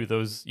to do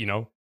those,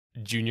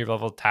 junior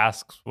level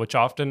tasks, which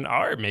often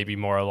are maybe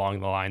more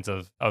along the lines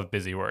of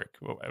busy work.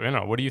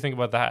 What do you think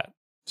about that?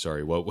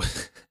 Sorry, what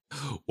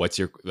what's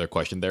the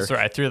question there?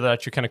 Sorry, I threw that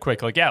at you kind of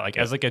quick. Like, yeah, like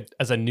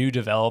as a new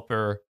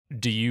developer,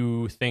 do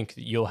you think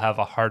that you'll have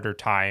a harder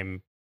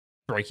time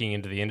breaking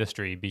into the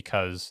industry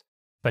because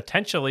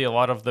potentially a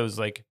lot of those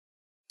like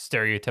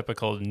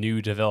stereotypical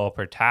new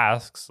developer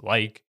tasks,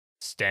 like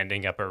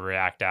standing up a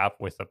React app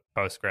with a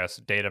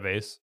Postgres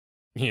database,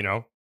 you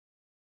know,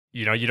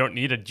 you don't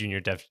need a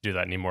junior dev to do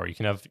that anymore. You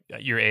can have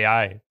your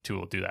AI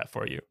tool do that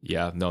for you.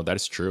 Yeah, no, that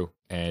is true.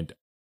 And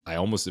I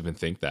almost even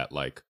think that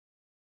like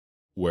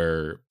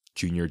where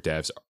junior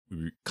devs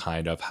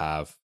kind of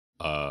have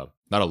not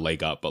a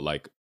leg up, but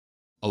like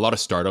a lot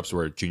of startups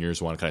where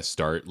juniors want to kind of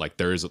start, like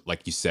there's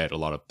like you said, a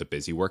lot of the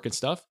busy work and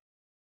stuff.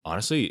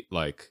 Honestly,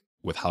 like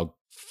with how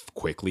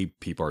quickly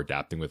people are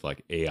adapting with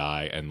like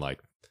AI and like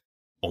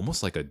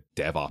almost like a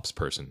DevOps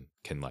person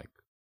can like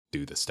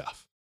do the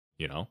stuff,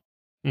 you know?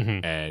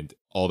 Mm-hmm. And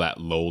all that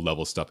low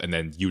level stuff. And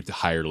then you'd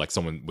hire like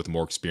someone with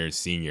more experience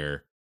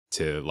senior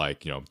to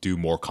like, you know, do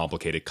more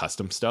complicated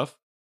custom stuff.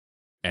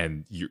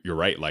 And you're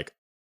right. Like,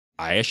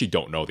 I actually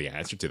don't know the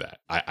answer to that.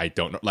 I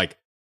don't know. Like,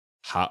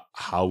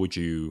 how would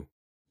you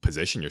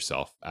position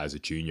yourself as a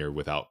junior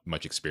without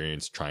much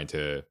experience trying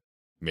to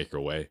make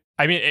your way?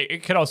 I mean,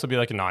 it could also be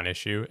like a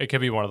non-issue. It could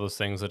be one of those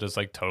things that is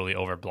like totally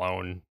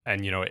overblown,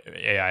 and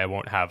AI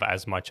won't have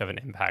as much of an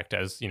impact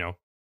as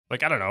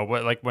like I don't know,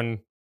 what like when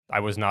I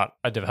was not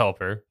a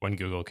developer when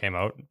Google came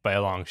out by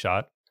a long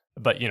shot,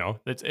 but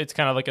it's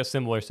kind of like a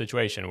similar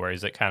situation. Where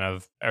is it kind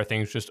of, are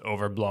things just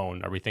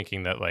overblown? Are we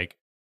thinking that like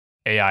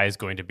AI is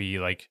going to be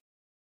like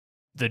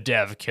the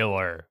dev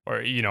killer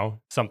or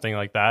something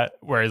like that,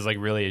 whereas like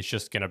really it's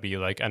just going to be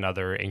like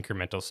another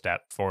incremental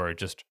step for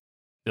just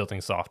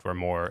building software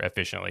more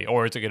efficiently?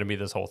 Or is it going to be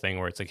this whole thing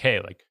where it's like, hey,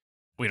 like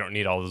we don't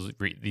need all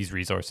these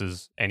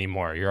resources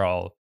anymore, you're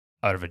all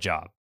out of a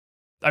job?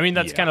 I mean,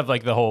 that's kind of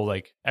like the whole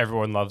like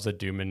everyone loves a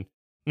doom, and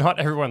not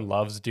everyone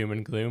loves doom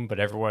and gloom, but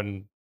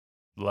everyone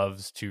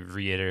loves to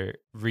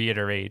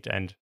reiterate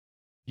and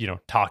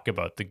talk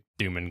about the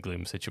doom and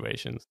gloom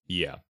situations.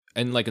 Yeah.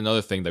 And like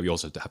another thing that we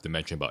also have to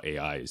mention about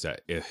AI is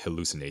that it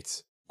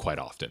hallucinates quite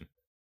often.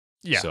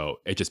 Yeah. So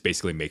it just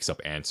basically makes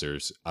up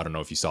answers. I don't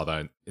know if you saw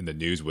that in the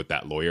news with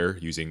that lawyer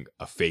using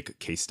a fake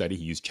case study.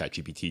 He used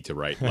ChatGPT to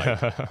write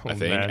like a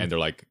thing, man. and they're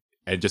like,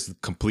 and just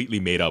completely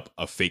made up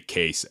a fake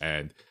case,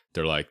 and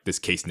they're like, this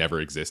case never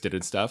existed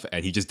and stuff.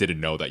 And he just didn't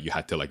know that you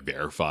had to like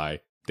verify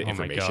the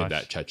information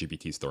that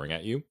ChatGPT is throwing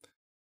at you.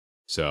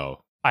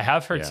 So I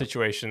have heard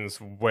situations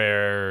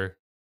where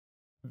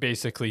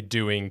basically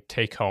doing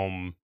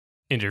take-home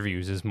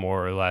interviews is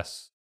more or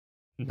less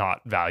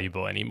not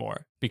valuable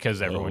anymore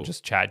because everyone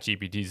just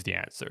ChatGPT's the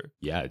answer.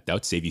 Yeah, that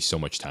would save you so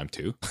much time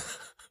too.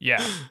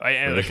 Yeah,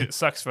 and like, it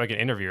sucks for like an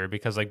interviewer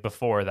because like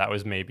before that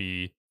was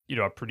maybe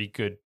a pretty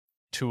good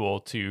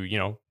tool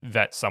to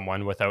vet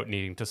someone without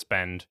needing to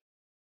spend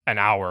an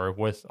hour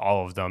with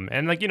all of them.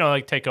 And like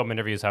like take-home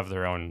interviews have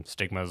their own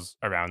stigmas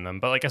around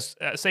them, but like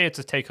say it's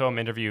a take-home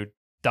interview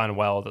done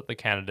well that the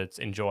candidates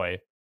enjoy,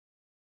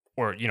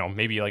 or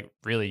maybe like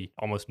really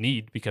almost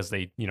need because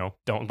they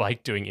don't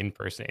like doing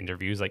in-person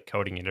interviews, like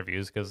coding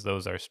interviews, because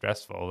those are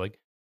stressful. Like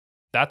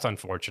that's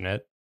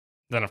unfortunate.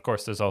 Then of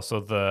course there's also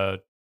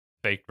the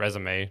fake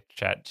resume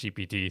chat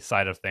GPT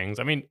side of things.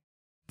 I mean,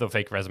 the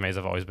fake resumes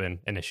have always been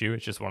an issue.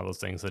 It's just one of those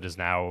things that is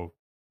now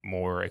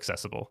more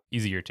accessible,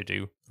 easier to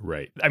do.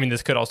 Right. I mean,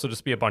 this could also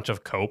just be a bunch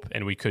of cope,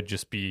 and we could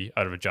just be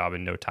out of a job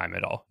in no time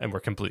at all, and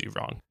we're completely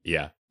wrong.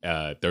 Yeah.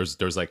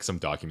 There's like some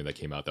document that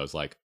came out that was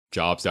like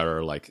jobs that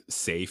are like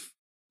safe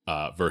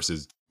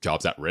versus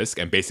jobs at risk,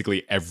 and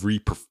basically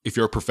if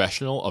you're a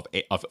professional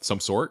of some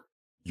sort,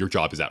 your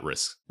job is at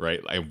risk,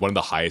 right? Like one of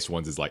the highest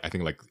ones is like I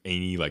think like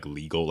any like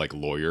legal like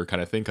lawyer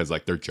kind of thing, because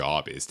like their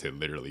job is to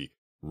literally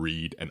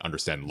read and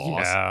understand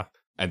laws,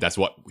 and that's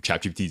what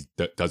ChatGPT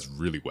does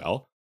really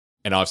well.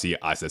 And obviously,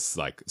 us as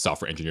like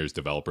software engineers,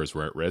 developers,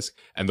 were at risk.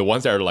 And the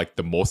ones that are like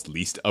the most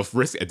least of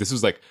risk, and this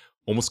was like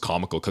almost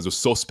comical because it was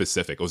so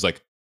specific. It was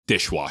like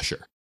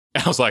dishwasher,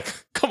 and I was like,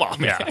 "Come on,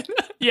 man!"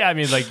 Yeah, I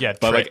mean, like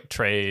but like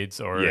trades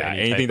or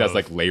anything that's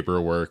like labor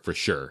work for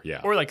sure.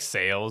 Yeah, or like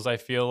sales. I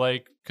feel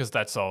like because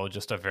that's all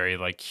just a very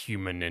like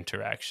human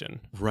interaction,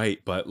 right?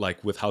 But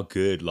like with how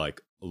good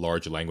like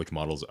large language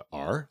models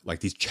are, like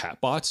these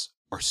chatbots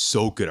are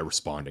so good at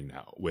responding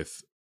now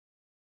with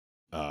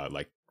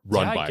like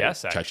run by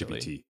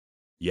ChatGPT.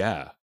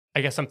 Yeah.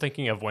 I guess I'm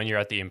thinking of when you're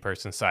at the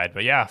in-person side,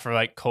 but yeah, for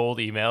like cold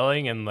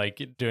emailing and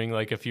like doing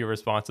like a few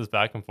responses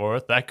back and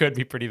forth, that could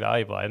be pretty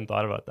valuable. I hadn't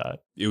thought about that.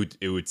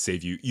 It would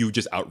save you. You would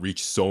just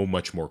outreach so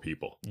much more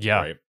people.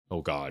 Yeah. Right?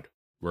 Oh God,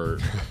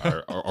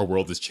 our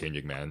world is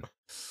changing, man.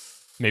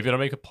 Maybe it'll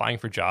make applying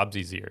for jobs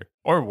easier,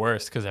 or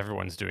worse, because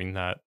everyone's doing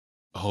that.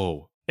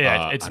 Oh.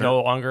 Yeah, it's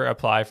no longer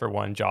apply for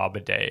one job a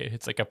day.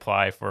 It's like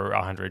apply for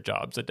 100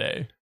 jobs a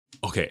day.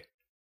 Okay.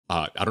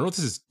 I don't know if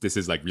this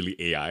is like really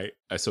AI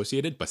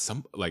associated, but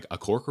some like a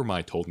coworker of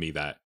mine told me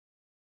that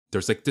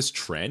there's like this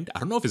trend. I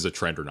don't know if it's a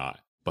trend or not,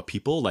 but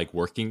people like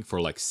working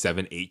for like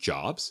 7-8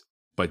 jobs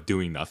but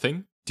doing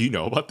nothing. Do you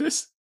know about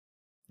this?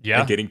 Yeah,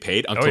 and getting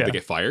paid until they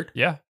get fired.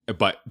 Yeah,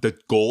 but the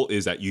goal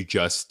is that you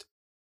just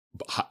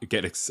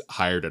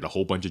hired at a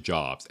whole bunch of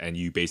jobs, and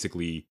you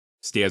basically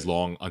stay as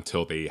long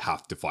until they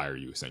have to fire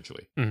you,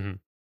 essentially. Hmm.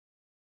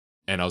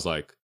 And I was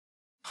like,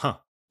 huh,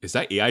 is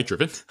that AI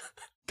driven?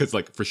 Because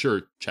like for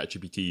sure,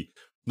 ChatGPT,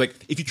 like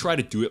if you try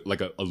to do it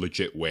like a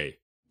legit way,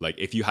 like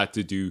if you had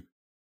to do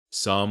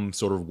some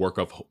sort of work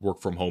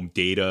from home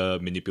data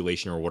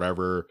manipulation or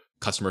whatever,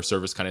 customer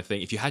service kind of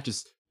thing, if you're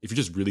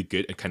just really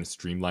good and kind of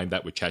streamline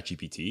that with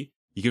ChatGPT,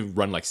 you can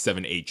run like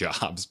 7, 8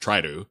 jobs,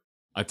 try to,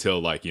 until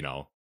like,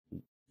 you're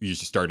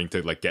just starting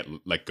to like get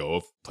let go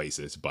of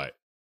places. But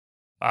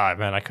Ah,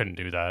 man, I couldn't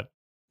do that.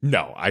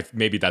 no,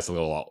 maybe that's a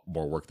lot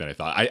more work than I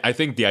thought. I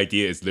think the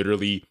idea is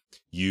literally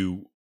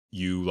you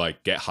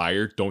like get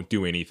hired, don't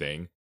do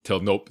anything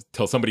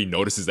till somebody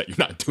notices that you're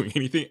not doing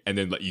anything, and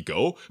then let you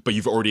go. But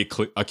you've already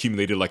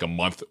accumulated like a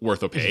month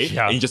worth of pay,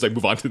 Yeah. and you just like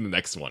move on to the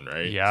next one,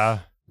 right? Yeah.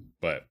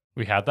 But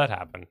We had that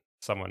happen.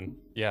 Someone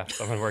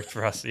worked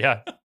for us.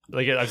 Yeah.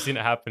 Like I've seen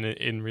it happen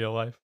in real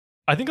life.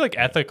 I think like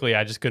ethically,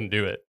 I just couldn't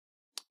do it.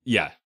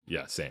 yeah,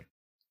 same.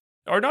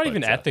 Or not But,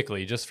 even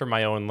ethically, just for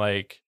my own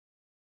like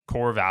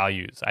core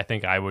values. I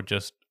think I would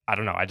I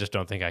don't know. I just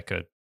don't think I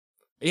could.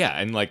 Yeah,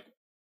 and like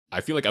I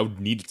feel like I would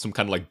need some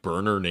kind of like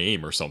burner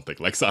name or something.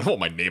 Like, so I don't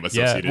want my name Yeah.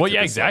 associated. Well, to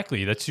yeah, this, like-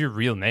 exactly. That's your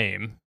real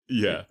name.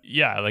 yeah.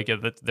 Yeah. Like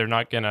they're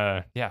not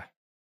gonna, yeah.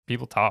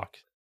 People talk.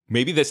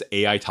 Maybe this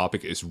AI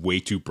topic is way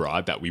too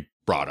broad that we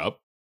brought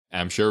up.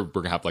 I'm sure we're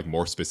gonna have like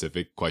more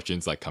specific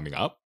questions like coming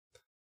up.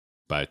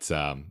 But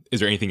is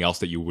there anything else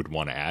that you would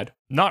want to add?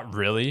 Not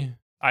really.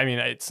 I mean,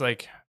 it's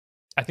like,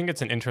 I think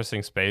it's an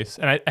interesting space.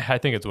 And I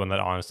think it's one that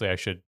honestly I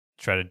should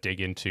try to dig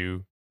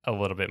into a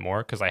little bit more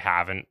because I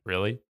haven't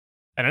really.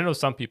 And I know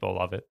some people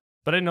love it,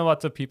 but I know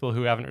lots of people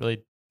who haven't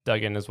really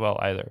dug in as well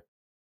either.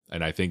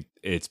 And I think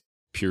it's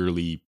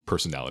purely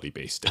personality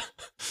based.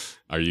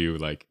 Are you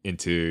like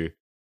into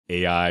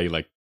AI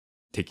like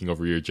taking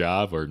over your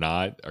job or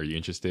not? Are you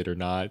interested or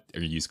not? Are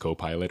you use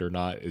Copilot or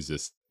not? Is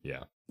just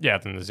yeah. Yeah,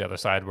 then there's the other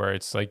side where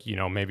it's like,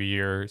 maybe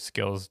your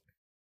skills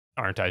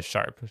aren't as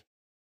sharp.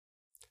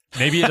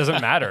 Maybe it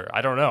doesn't matter.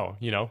 I don't know.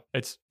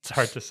 It's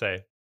hard to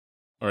say.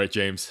 All right,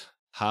 James.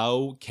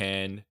 How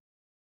can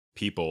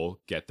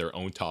people get their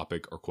own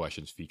topic or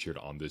questions featured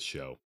on this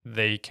show?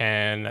 They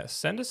can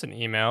send us an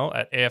email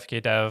at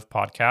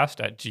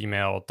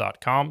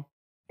afkdevpodcast@gmail.com,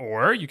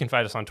 or you can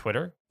find us on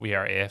Twitter. We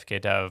are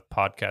AFK Dev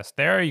Podcast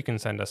there. You can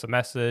send us a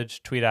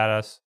message, tweet at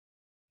us.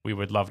 We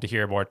would love to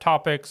hear more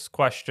topics,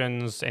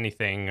 questions,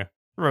 anything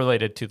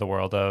related to the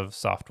world of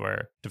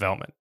software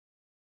development.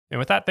 And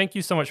with that, thank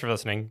you so much for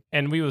listening,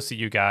 and we will see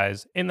you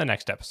guys in the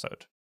next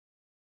episode.